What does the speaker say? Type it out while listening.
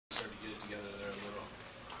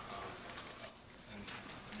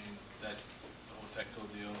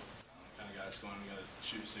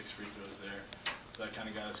shooting 6 free throws there. So that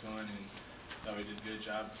kind of got us going, and thought we did a good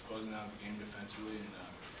job closing out the game defensively, and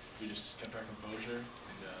we just kept our composure,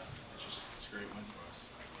 and it's a great win for us.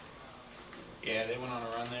 Yeah, they went on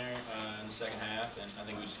a run there in the second half, and I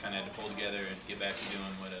think we just kind of had to pull together and get back to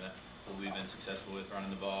doing what we've been successful with,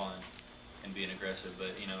 running the ball and being aggressive.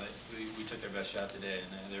 But, you know, we took their best shot today,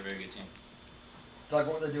 and they're a very good team.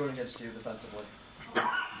 Doug, what were they doing against you defensively?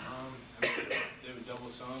 I mean, they would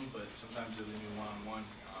double some, but sometimes they leave me one-on-one.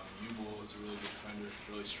 Ubel is a really good defender,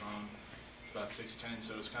 really strong. He's about 6'10",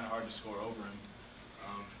 so it's kind of hard to score over him.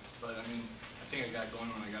 But, I mean, I think I got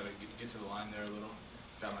going when I got to get to the line there a little.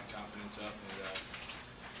 Got my confidence up, and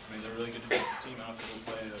I mean, they're a really good defensive team. I don't think we'll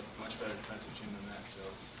play a much better defensive team than that, so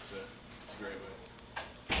it's a great way.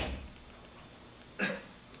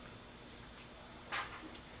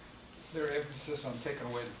 Their emphasis on taking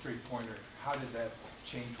away the three-pointer, how did that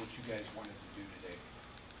change what you guys wanted to do today?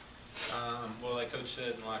 Well, like Coach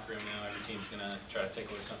said in the locker room, now every team's going to try to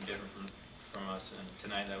take away something different from us, and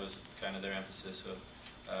tonight that was kind of their emphasis. So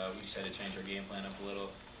we just had to change our game plan up a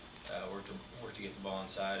little, work to get the ball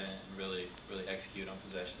inside, and really execute on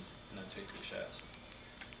possessions, and then take good shots.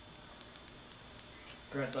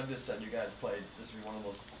 Grant, Doug just said you guys played, this will be one of the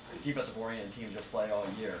most defensive-oriented teams you'll play all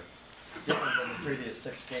year. It's different than the previous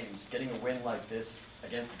 6 games. Getting a win like this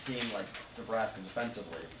against a team like Nebraska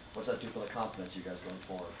defensively, what's that do for the confidence you guys going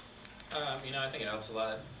forward? You know, I think it helps a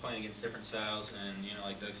lot playing against different styles, and you know,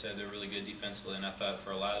 like Doug said, they're really good defensively. And I thought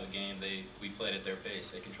for a lot of the game, we played at their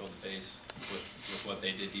pace. They controlled the pace with what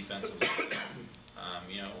they did defensively.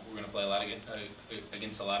 You know, we're going to play a lot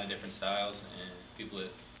against a lot of different styles, and people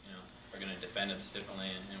that you know are going to defend us differently,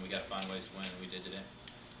 and we got to find ways to win, and we did today.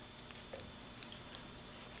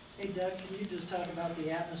 Hey Doug, can you just talk about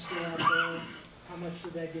the atmosphere out there? How much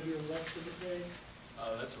did that give you a lift for the day?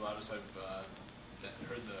 That's the loudest I've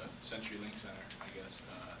heard the CenturyLink Center, I guess.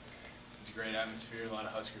 It's a great atmosphere, a lot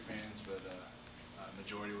of Husker fans, but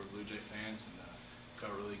majority were Blue Jay fans, and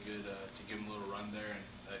felt really good to give them a little run there, and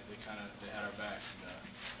they had our backs. And I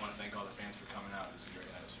want to thank all the fans for coming out. It was a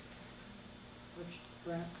great atmosphere. Which,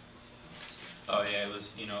 Brent? Oh yeah,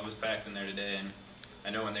 it was packed in there today, and I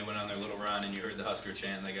know when they went on their little run and you heard the Husker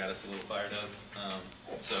chant, they got us a little fired up.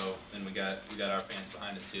 So then we got our fans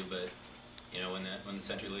behind us too. But you know, when the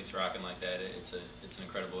CenturyLink's rocking like that, it's an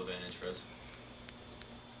incredible advantage for us.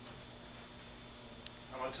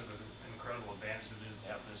 How much of an incredible advantage it is to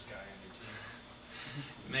have this guy on your team?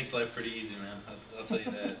 It makes life pretty easy, man. I'll tell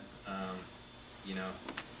you that. You know,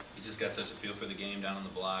 he's just got such a feel for the game down on the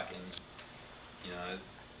block, and you know,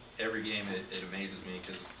 every game it amazes me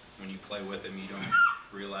because when you play with him, you don't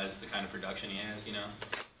realize the kind of production he has. You know,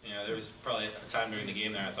 there was probably a time during the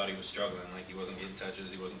game there I thought he was struggling, like he wasn't getting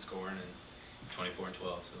touches, he wasn't scoring, and 24 and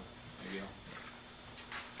 12. So there you go.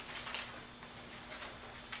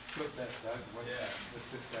 Flip that, Doug.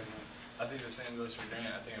 What's this guy doing? I think the same goes for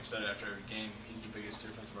Grant. I think I've said it after every game. He's the biggest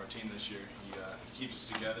difference of our team this year. He keeps us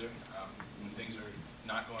together. When things are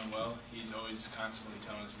not going well, he's always constantly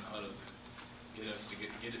telling us in the huddle to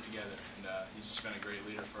get it together. And he's just been a great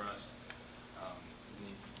leader for us.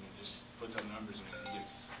 He just puts up numbers. I mean, he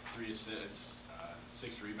gets 3 assists,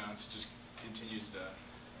 6 rebounds. He just continues to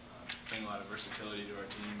bring a lot of versatility to our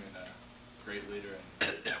team, and a great leader.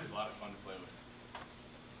 And he's a lot of fun to play with.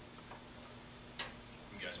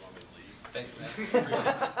 You guys want me to leave? Thanks, man.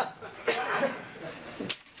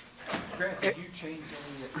 Grant, did you change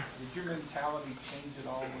did your mentality change at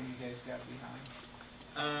all when you guys got behind?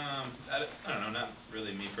 I don't know, not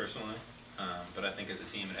really me personally, but I think as a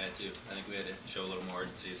team it had to. I think we had to show a little more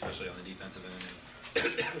urgency, especially on the defensive end,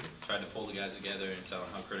 and tried to pull the guys together and tell them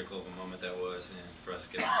how critical of a moment that was, and for us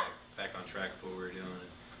to get back on track with what we were doing.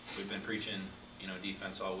 And we've been preaching,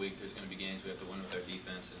 defense all week. There's going to be games we have to win with our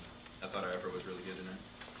defense, and I thought our effort was really good tonight.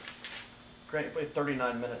 Grant, you played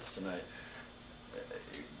 39 minutes tonight.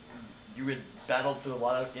 You had battled through a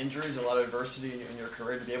lot of injuries, a lot of adversity in your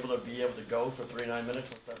career. To be able to go for 39 minutes,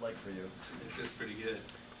 what's that like for you? It's just pretty good.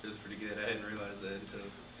 It was pretty good. I hadn't realized that until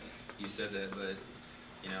you said that, but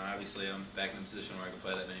obviously I'm back in a position where I can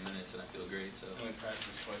play that many minutes, and I feel great. So I only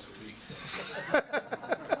practice twice a week. So.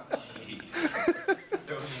 Jeez.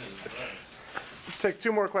 Throw me in the bus. Take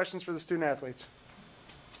 2 more questions for the student athletes.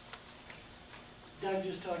 Doug,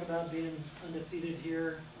 just talk about being undefeated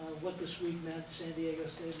here, what this week meant, San Diego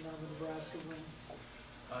State and now the Nebraska win.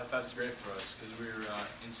 I thought it's great for us because we were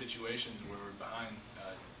in situations where we were behind,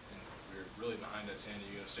 and we were really behind at San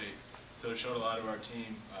Diego State. So it showed a lot of our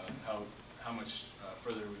team how much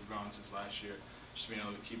further we've grown since last year, just being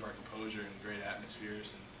able to keep our composure in great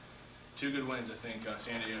atmospheres. And 2 good wins. I think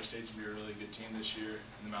San Diego State's going to be a really good team this year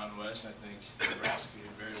in the Mountain West, and I think Nebraska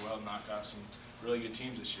did very well, knocked off some really good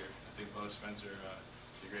teams this year. I think Bo Spencer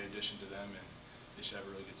is a great addition to them, and they should have a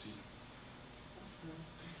really good season.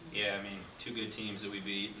 Yeah, I mean, 2 good teams that we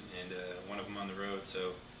beat, and one of them on the road,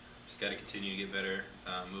 so just got to continue to get better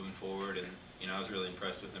moving forward. And, you know, I was really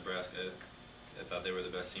impressed with Nebraska. I thought they were the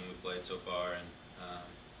best team we've played so far, and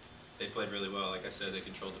they played really well. Like I said, they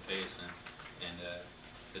controlled the pace, and it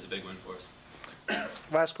was a big win for us.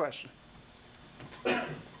 Last question.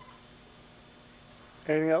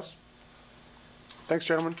 Anything else? Thanks,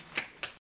 gentlemen.